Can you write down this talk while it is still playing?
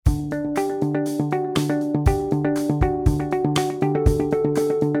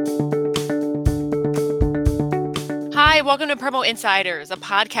Hi, welcome to Promo Insiders, a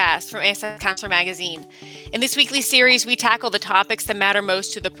podcast from ASI Counselor Magazine. In this weekly series, we tackle the topics that matter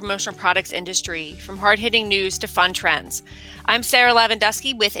most to the promotional products industry, from hard-hitting news to fun trends. I'm Sarah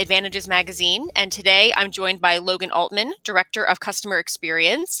Lavandusky with Advantages Magazine, and today I'm joined by Logan Altman, Director of Customer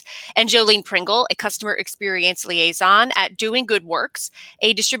Experience, and Jolene Pringle, a Customer Experience Liaison at Doing Good Works,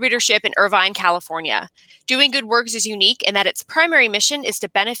 a distributorship in Irvine, California. Doing Good Works is unique in that its primary mission is to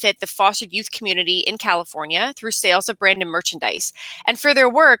benefit the fostered youth community in California through sales of branded merchandise. And for their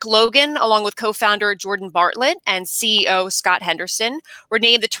work, Logan, along with co-founder Jordan Bartlett and CEO Scott Henderson, were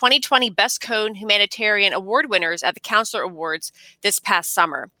named the 2020 Best Cone Humanitarian Award winners at the Counselor Awards this past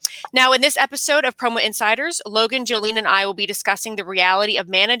summer. Now, in this episode of Promo Insiders, Logan, Jolene, and I will be discussing the reality of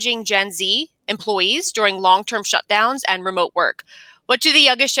managing Gen Z employees during long-term shutdowns and remote work. What do the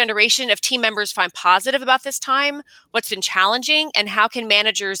youngest generation of team members find positive about this time? What's been challenging? And how can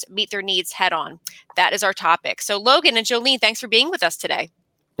managers meet their needs head on? That is our topic. So Logan and Jolene, thanks for being with us today.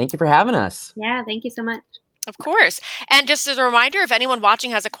 Thank you for having us. Yeah, thank you so much. Of course. And just as a reminder, if anyone watching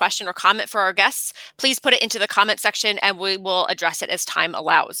has a question or comment for our guests, please put it into the comment section and we will address it as time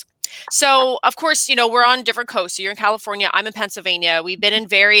allows. So, of course, we're on different coasts. So you're in California, I'm in Pennsylvania. We've been in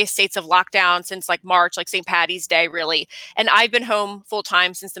various states of lockdown since like March, like St. Patty's Day, really. And I've been home full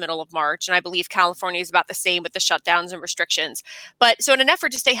time since the middle of March. And I believe California is about the same with the shutdowns and restrictions. But so in an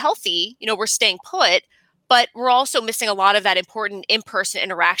effort to stay healthy, we're staying put. But we're also missing a lot of that important in-person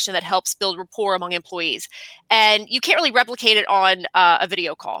interaction that helps build rapport among employees. And you can't really replicate it on a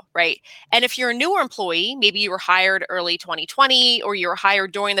video call, right? And if you're a newer employee, maybe you were hired early 2020 or you were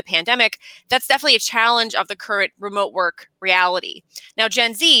hired during the pandemic, that's definitely a challenge of the current remote work reality. Now,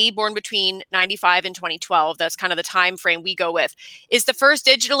 Gen Z, born between 95 and 2012, that's kind of the time frame we go with, is the first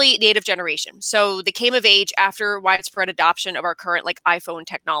digitally native generation. So they came of age after widespread adoption of our current iPhone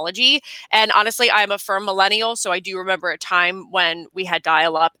technology. And honestly, I'm a firm millennial, so I do remember a time when we had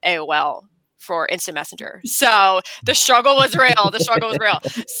dial-up AOL for instant messenger. So the struggle was real.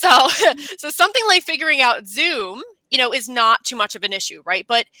 So something like figuring out Zoom, is not too much of an issue, right?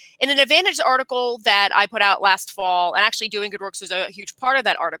 But in an Advantage article that I put out last fall, and actually Doing Good Works was a huge part of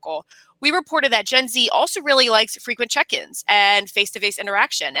that article, we reported that Gen Z also really likes frequent check-ins and face-to-face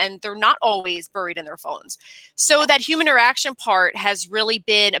interaction, and they're not always buried in their phones. So that human interaction part has really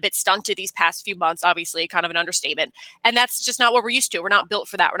been a bit stunted these past few months, obviously, kind of an understatement. And that's just not what we're used to. We're not built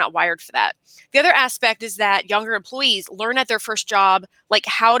for that. We're not wired for that. The other aspect is that younger employees learn at their first job,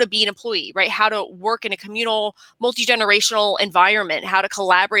 how to be an employee, right? How to work in a communal, multi-generational environment, how to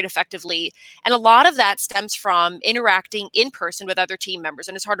collaborate effectively. And a lot of that stems from interacting in person with other team members,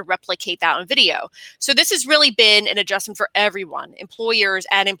 and it's hard to replicate that on video. So this has really been an adjustment for everyone, employers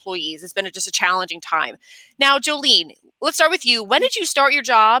and employees. It's been just a challenging time. Now, Jolene, let's start with you. When did you start your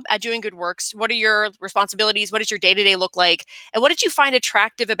job at Doing Good Works? What are your responsibilities? What does your day-to-day look like? And what did you find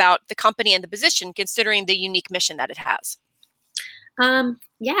attractive about the company and the position, considering the unique mission that it has?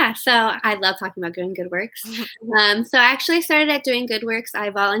 Yeah, so I love talking about Doing Good Works. So I actually started at Doing Good Works. I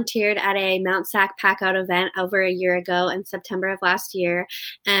volunteered at a Mount Sac Pack-Out event over a year ago in September of last year.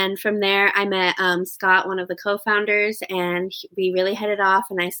 And from there, I met Scott, one of the co-founders, and we really hit it off.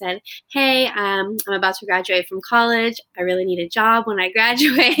 And I said, hey, I'm about to graduate from college. I really need a job when I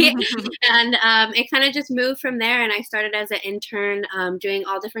graduate. And it kind of just moved from there. And I started as an intern doing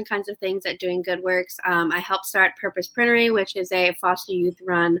all different kinds of things at Doing Good Works. I helped start Purpose Printery, which is a foster youth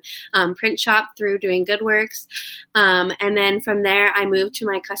run print shop through Doing Good Works. And then from there, I moved to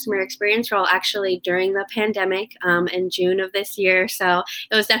my customer experience role actually during the pandemic in June of this year. So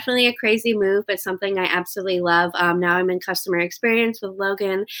it was definitely a crazy move, but something I absolutely love. Now I'm in customer experience with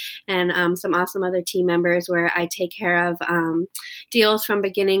Logan and some awesome other team members where I take care of deals from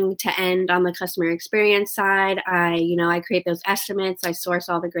beginning to end on the customer experience side. I create those estimates. I source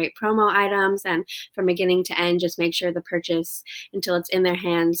all the great promo items, and from beginning to end, just make sure the purchase until it's in their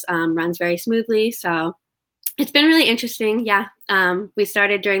hands runs very smoothly. So it's been really interesting. Yeah. We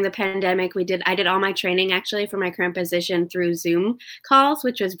started during the pandemic. I did all my training actually for my current position through Zoom calls,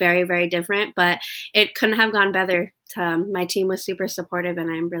 which was very, very different, but it couldn't have gone better. My team was super supportive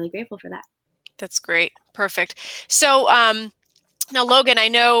and I'm really grateful for that. That's great. Perfect. So, now, Logan, I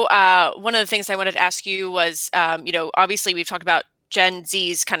know one of the things I wanted to ask you was, obviously we've talked about Gen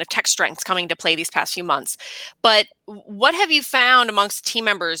Z's kind of tech strengths coming to play these past few months, but what have you found amongst team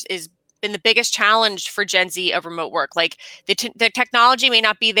members is been the biggest challenge for Gen Z of remote work? The technology may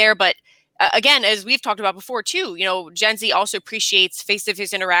not be there, but again, as we've talked about before too, Gen Z also appreciates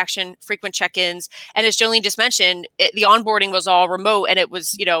face-to-face interaction, frequent check-ins. And as Jolene just mentioned, the onboarding was all remote and it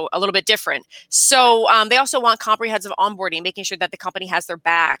was, a little bit different. So they also want comprehensive onboarding, making sure that the company has their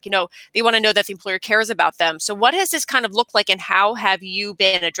back. They want to know that the employer cares about them. So what has this kind of looked like and how have you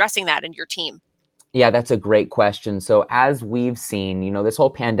been addressing that in your team? Yeah, that's a great question. So as we've seen, this whole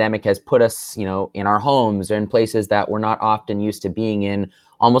pandemic has put us, in our homes or in places that we're not often used to being in,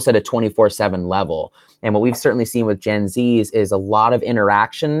 almost at a 24/7 level. And what we've certainly seen with Gen Zs is a lot of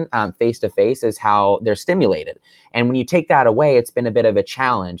interaction face to face is how they're stimulated. And when you take that away, it's been a bit of a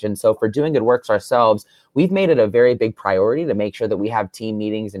challenge. And so for Doing Good Works ourselves, we've made it a very big priority to make sure that we have team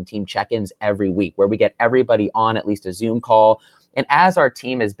meetings and team check-ins every week where we get everybody on at least a Zoom call. And as our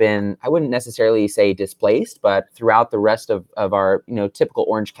team has been, I wouldn't necessarily say displaced, but throughout the rest of our, typical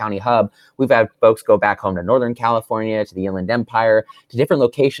Orange County hub, we've had folks go back home to Northern California, to the Inland Empire, to different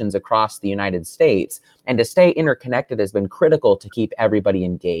locations across the United States. And to stay interconnected has been critical to keep everybody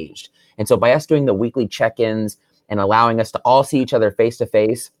engaged. And so by us doing the weekly check-ins and allowing us to all see each other face to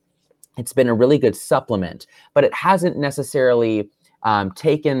face, it's been a really good supplement, but it hasn't necessarily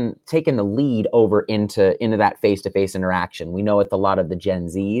taken the lead over into that face-to-face interaction. We know with a lot of the Gen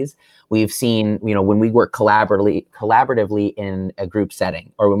Zs, we've seen, when we work collaboratively in a group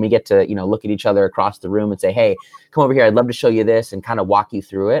setting, or when we get to, look at each other across the room and say, hey, come over here, I'd love to show you this, and kind of walk you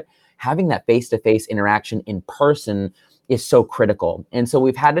through it. Having that face-to-face interaction in person is so critical. And so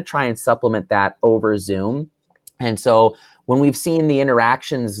we've had to try and supplement that over Zoom. And so when we've seen the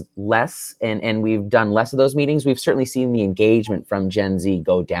interactions less and we've done less of those meetings, we've certainly seen the engagement from Gen Z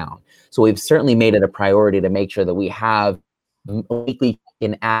go down. So we've certainly made it a priority to make sure that we have a weekly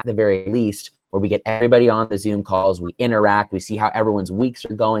check-in at the very least, where we get everybody on the Zoom calls, we interact, we see how everyone's weeks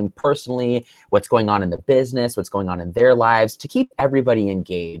are going personally, what's going on in the business, what's going on in their lives, to keep everybody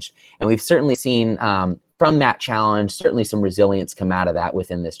engaged. And we've certainly seen from that challenge, certainly some resilience come out of that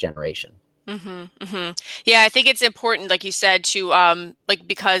within this generation. Yeah, I think it's important, like you said, to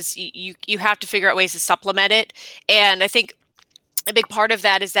because you have to figure out ways to supplement it. And I think a big part of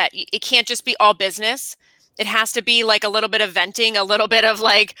that is that it can't just be all business. It has to be like a little bit of venting, a little bit of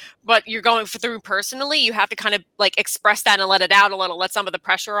like what you're going through personally. You have to kind of like express that and let it out a little, let some of the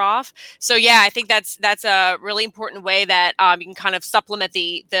pressure off. So yeah, I think that's a really important way that you can kind of supplement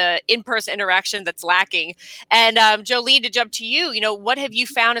the in-person interaction that's lacking. And Jolene, to jump to you, what have you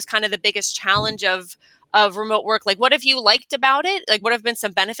found as kind of the biggest challenge of remote work? Like, what have you liked about it? Like, what have been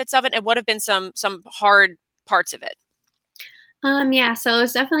some benefits of it, and what have been some hard parts of it? Yeah, so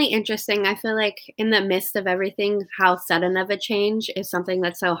it's definitely interesting. I feel like in the midst of everything, how sudden of a change is something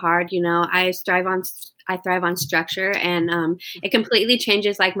that's so hard. I thrive on structure, and it completely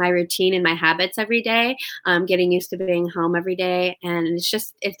changes like my routine and my habits every day. Getting used to being home every day, and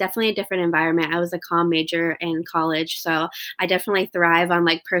it's definitely a different environment. I was a comm major in college, so I definitely thrive on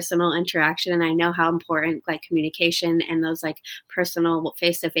like personal interaction, and I know how important like communication and those like personal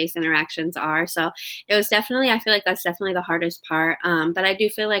face-to-face interactions are. So I feel like that's definitely the hardest part. But I do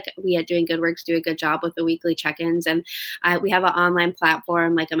feel like we at Doing Good Works do a good job with the weekly check-ins, and we have an online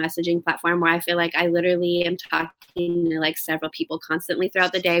platform, like a messaging platform, where I feel like I literally am talking to like several people constantly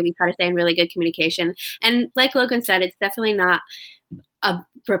throughout the day. We try to stay in really good communication. And like Logan said, it's definitely not a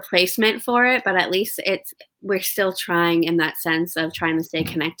replacement for it, but at least we're still trying in that sense of trying to stay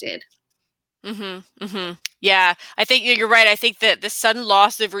connected. Yeah, I think you're right. I think that the sudden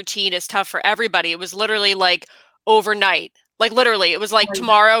loss of routine is tough for everybody. It was literally like overnight. Like literally, it was like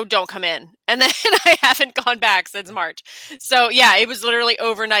tomorrow, don't come in. And then I haven't gone back since March. So yeah, it was literally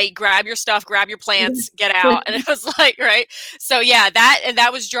overnight. Grab your stuff, grab your plants, get out. And it was like, right. So yeah, that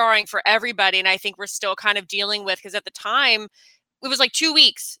was jarring for everybody. And I think we're still kind of dealing with, because at the time it was like 2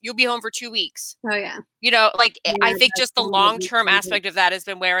 weeks. You'll be home for 2 weeks. Oh yeah. I think just the long-term aspect of that has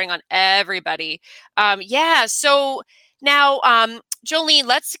been wearing on everybody. Yeah. So now, Jolene,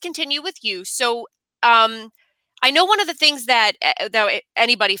 let's continue with you. So, I know one of the things that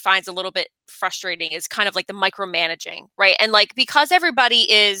anybody finds a little bit frustrating is kind of like the micromanaging, right? And like, because everybody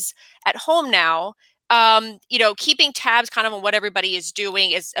is at home now, keeping tabs kind of on what everybody is doing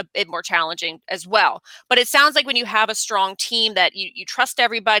is a bit more challenging as well. But it sounds like when you have a strong team that you trust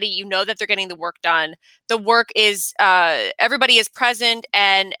everybody, you know that they're getting the work done. The work is, everybody is present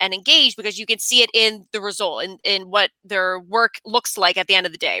and engaged, because you can see it in the result, in what their work looks like at the end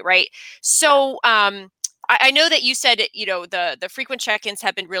of the day, right? So, I know that you said, the frequent check-ins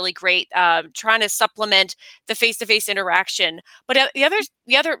have been really great, trying to supplement the face-to-face interaction. But the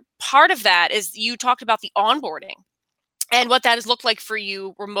other part of that is you talked about the onboarding. and what that has looked like for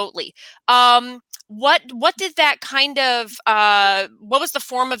you remotely. What did that kind of what was the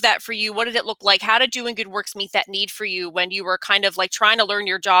form of that for you? What did it look like? How did Doing Good Works meet that need for you when you were kind of like trying to learn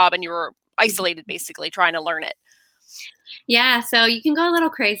your job and you were isolated, basically trying to learn it? Yeah, so you can go a little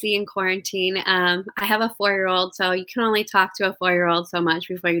crazy in quarantine. I have a 4-year-old, so you can only talk to a 4-year-old so much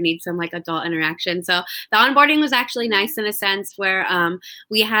before you need some like adult interaction. So the onboarding was actually nice in a sense where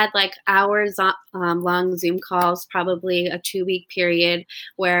we had like hours long Zoom calls, probably a 2-week period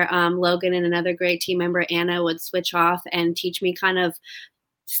where Logan and another great team member, Anna, would switch off and teach me kind of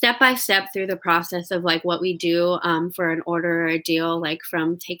step by step through the process of like what we do for an order or a deal, like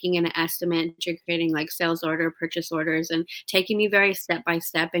from taking an estimate to creating like sales order, purchase orders, and taking me very step by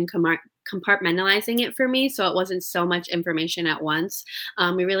step and compartmentalizing it for me so it wasn't so much information at once.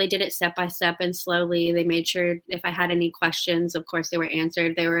 We really did it step by step and slowly. They made sure if I had any questions, of course they were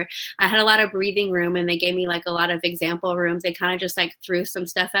answered. I had a lot of breathing room and they gave me like a lot of example rooms. They kind of just like threw some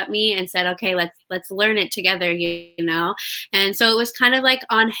stuff at me and said, okay, let's learn it together, you know? And so it was kind of like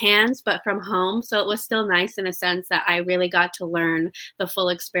on hands, but from home. So it was still nice in a sense that I really got to learn the full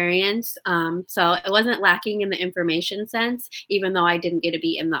experience. So it wasn't lacking in the information sense, even though I didn't get to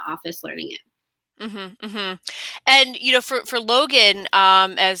be in the office learning it. And for Logan,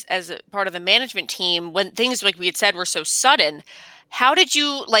 as a part of the management team, when things like we had said were so sudden, how did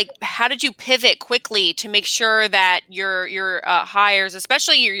you pivot quickly to make sure that your hires,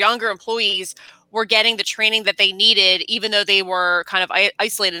 especially your younger employees, were getting the training that they needed, even though they were kind of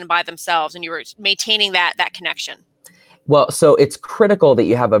isolated and by themselves, and you were maintaining that connection? Well, so it's critical that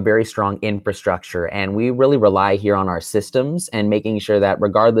you have a very strong infrastructure, and we really rely here on our systems and making sure that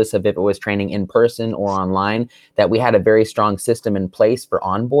regardless of if it was training in person or online, that we had a very strong system in place for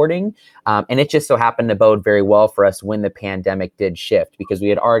onboarding. And it just so happened to bode very well for us when the pandemic did shift, because we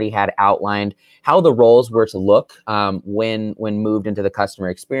had already had outlined how the roles were to look when moved into the customer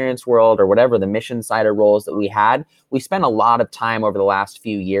experience world or whatever the mission side of roles that we had. We spent a lot of time over the last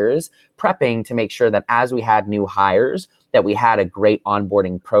few years prepping to make sure that as we had new hires, that we had a great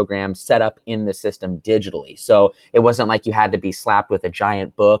onboarding program set up in the system digitally. So it wasn't like you had to be slapped with a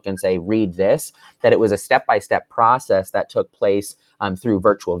giant book and say, read this, that it was a step-by-step process that took place through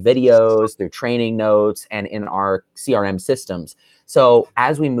virtual videos, through training notes, and in our CRM systems. So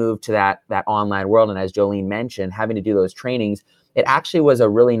as we moved to that online world, and as Jolene mentioned, having to do those trainings, it actually was a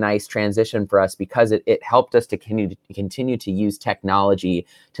really nice transition for us because it helped us to continue to use technology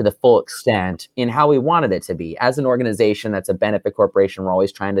to the full extent in how we wanted it to be. As an organization that's a benefit corporation, we're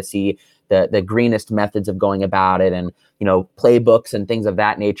always trying to see the greenest methods of going about it, and playbooks and things of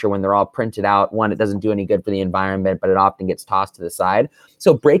that nature. When they're all printed out, one, it doesn't do any good for the environment, but it often gets tossed to the side.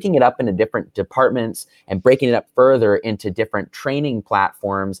 So breaking it up into different departments and breaking it up further into different training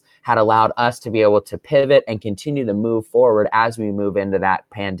platforms had allowed us to be able to pivot and continue to move forward as we move into that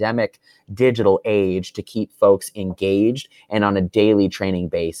pandemic digital age, to keep folks engaged and on a daily training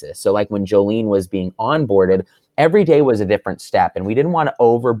basis. So like when Jolene was being onboarded, every day was a different step, and we didn't want to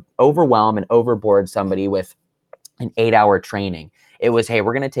overwhelm and overboard somebody with an 8-hour training. It was, hey,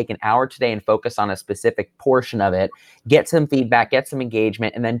 we're going to take an hour today and focus on a specific portion of it, get some feedback, get some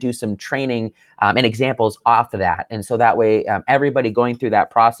engagement, and then do some training and examples off of that. And so that way, everybody going through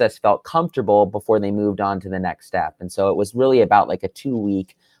that process felt comfortable before they moved on to the next step. And so it was really about like a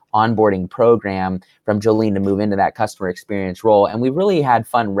 2-week onboarding program from Jolene to move into that customer experience role. And we really had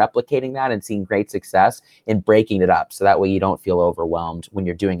fun replicating that and seeing great success in breaking it up. So that way you don't feel overwhelmed when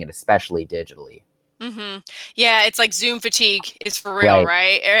you're doing it, especially digitally. Yeah, it's like Zoom fatigue is for real,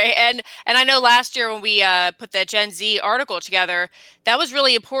 right? And I know last year when we put that Gen Z article together, that was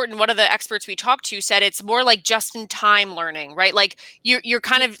really important. One of the experts we talked to said it's more like just-in-time learning, right? Like you're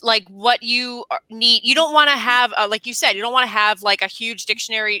kind of like what you need. You don't want to have, like you said, you don't want to have like a huge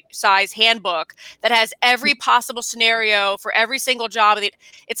dictionary-size handbook that has every possible scenario for every single job.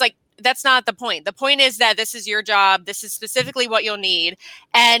 It's like, that's not the point. The point is that this is your job. This is specifically what you'll need.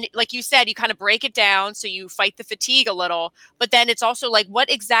 And like you said, you kind of break it down so you fight the fatigue a little, but then it's also like what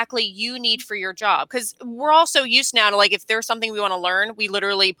exactly you need for your job. Because we're all so used now to like, if there's something we want to learn, we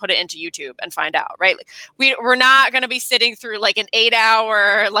literally put it into YouTube and find out, right? Like we're not going to be sitting through like an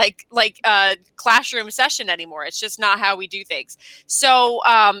 8-hour classroom session anymore. It's just not how we do things. So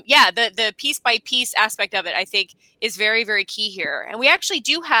the piece by piece aspect of it, I think, is very, very key here. And we actually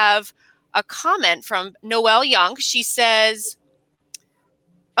do have a comment from Noelle Young. She says,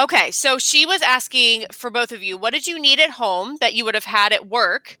 okay, so she was asking for both of you, what did you need at home that you would have had at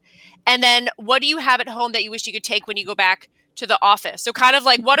work? And then what do you have at home that you wish you could take when you go back to the office? So kind of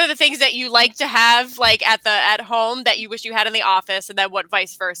like, what are the things that you like to have like at home that you wish you had in the office? And then what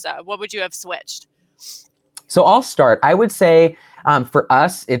vice versa? What would you have switched? So I'll start. I would say for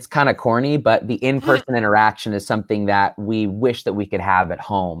us, it's kind of corny, but the in-person interaction is something that we wish that we could have at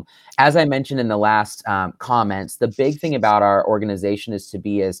home. As I mentioned in the last comments, the big thing about our organization is to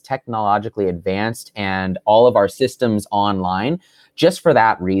be as technologically advanced and all of our systems online, just for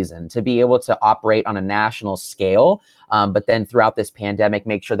that reason, to be able to operate on a national scale. But then throughout this pandemic,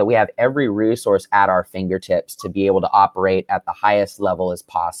 make sure that we have every resource at our fingertips to be able to operate at the highest level as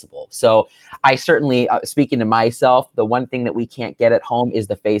possible. So I certainly, speaking to myself, the one thing that we can't get at home is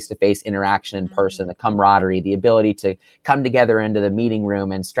the face-to-face interaction in person, the camaraderie, the ability to come together into the meeting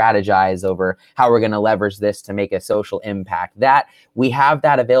room and strategize over how we're going to leverage this to make a social impact. That we have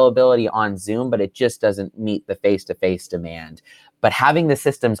that availability on Zoom, but it just doesn't meet the face-to-face demand. But having the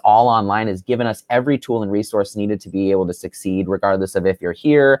systems all online has given us every tool and resource needed to be able to succeed, regardless of if you're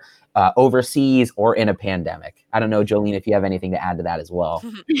here, overseas, or in a pandemic. I don't know, Jolene, if you have anything to add to that as well.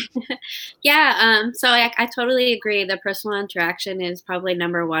 Yeah, so I totally agree. The personal interaction is probably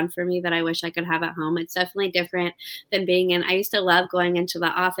number one for me that I wish I could have at home. It's definitely different than being in. I used to love going into the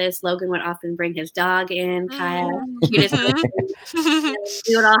office. Logan would often bring his dog in, Kaya.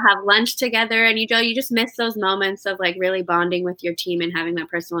 We would all have lunch together, and you just miss those moments of like really bonding with your team and having that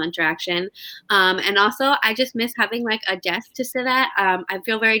personal interaction. And also, I just miss having like a desk to sit at. I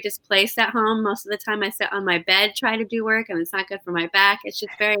feel very displaced at home. Most of the time I sit on my bed, try to do work, and it's not good for my back. It's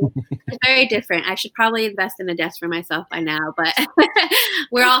just it's very different. I should probably invest in a desk for myself by now, but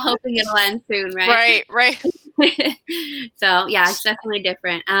we're all hoping it'll end soon, right? Right. So yeah, it's definitely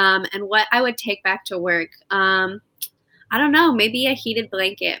different. And what I would take back to work, I don't know, maybe a heated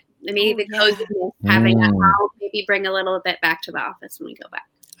blanket. Maybe the coziness, having a home, maybe bring a little bit back to the office when we go back.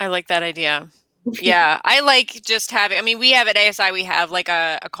 I like that idea. Yeah, I like just having, I mean, we have at ASI, we have like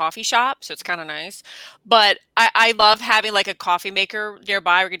a coffee shop, so it's kind of nice. But I love having like a coffee maker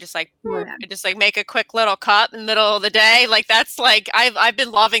nearby. We could just like, make a quick little cup in the middle of the day. Like that's like, I've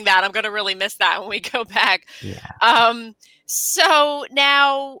been loving that. I'm going to really miss that when we go back. Yeah. So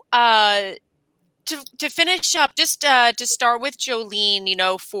now, to finish up, just to start with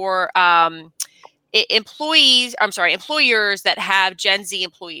Jolene, for employers that have Gen Z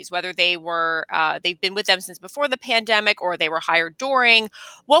employees, whether they were they've been with them since before the pandemic or they were hired during,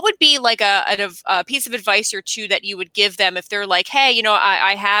 what would be like a piece of advice or two that you would give them if they're like, hey,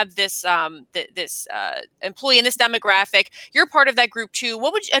 I have this this employee in this demographic, you're part of that group too.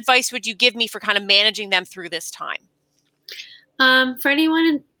 What advice would you give me for kind of managing them through this time? For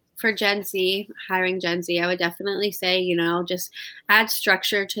anyone for Gen Z, hiring Gen Z, I would definitely say, just add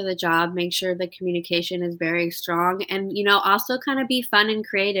structure to the job, make sure the communication is very strong, and, also kind of be fun and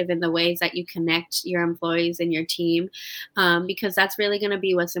creative in the ways that you connect your employees and your team, because that's really going to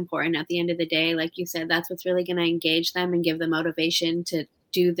be what's important at the end of the day. Like you said, that's what's really going to engage them and give them motivation to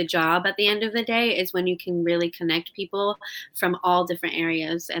do the job at the end of the day, is when you can really connect people from all different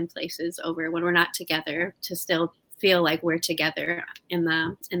areas and places over when we're not together to still feel like we're together in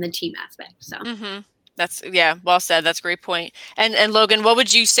the team aspect. So that's well said. That's a great point. And Logan, what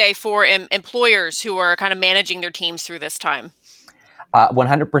would you say for employers who are kind of managing their teams through this time?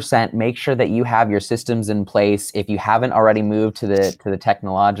 100% make sure that you have your systems in place. If you haven't already moved to the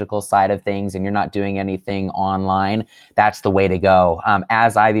technological side of things and you're not doing anything online, that's the way to go.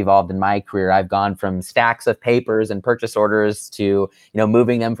 As I've evolved in my career, I've gone from stacks of papers and purchase orders to,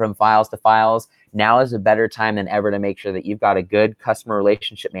 moving them from files to files. Now is a better time than ever to make sure that you've got a good customer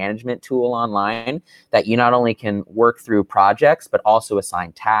relationship management tool online that you not only can work through projects, but also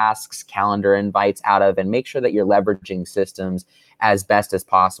assign tasks, calendar invites out of, and make sure that you're leveraging systems as best as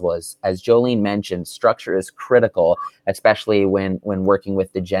possible. As Jolene mentioned, structure is critical, especially when working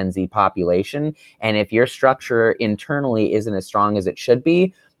with the Gen Z population. And if your structure internally isn't as strong as it should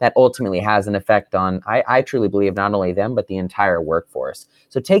be, that ultimately has an effect on, I truly believe, not only them, but the entire workforce.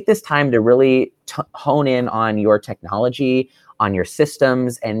 So take this time to really hone in on your technology, on your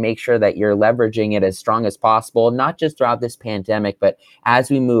systems, and make sure that you're leveraging it as strong as possible, not just throughout this pandemic, but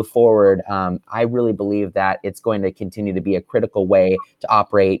as we move forward. I really believe that it's going to continue to be a critical way to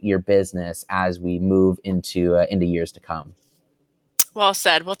operate your business as we move into years to come. Well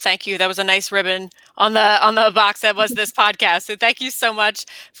said. Well, thank you. That was a nice ribbon on the box that was this podcast. So thank you so much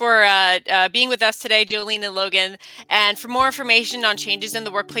for being with us today, Jolene and Logan. And for more information on changes in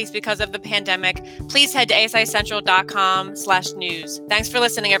the workplace because of the pandemic, please head to asicentral.com/news. Thanks for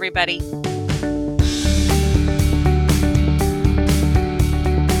listening, everybody.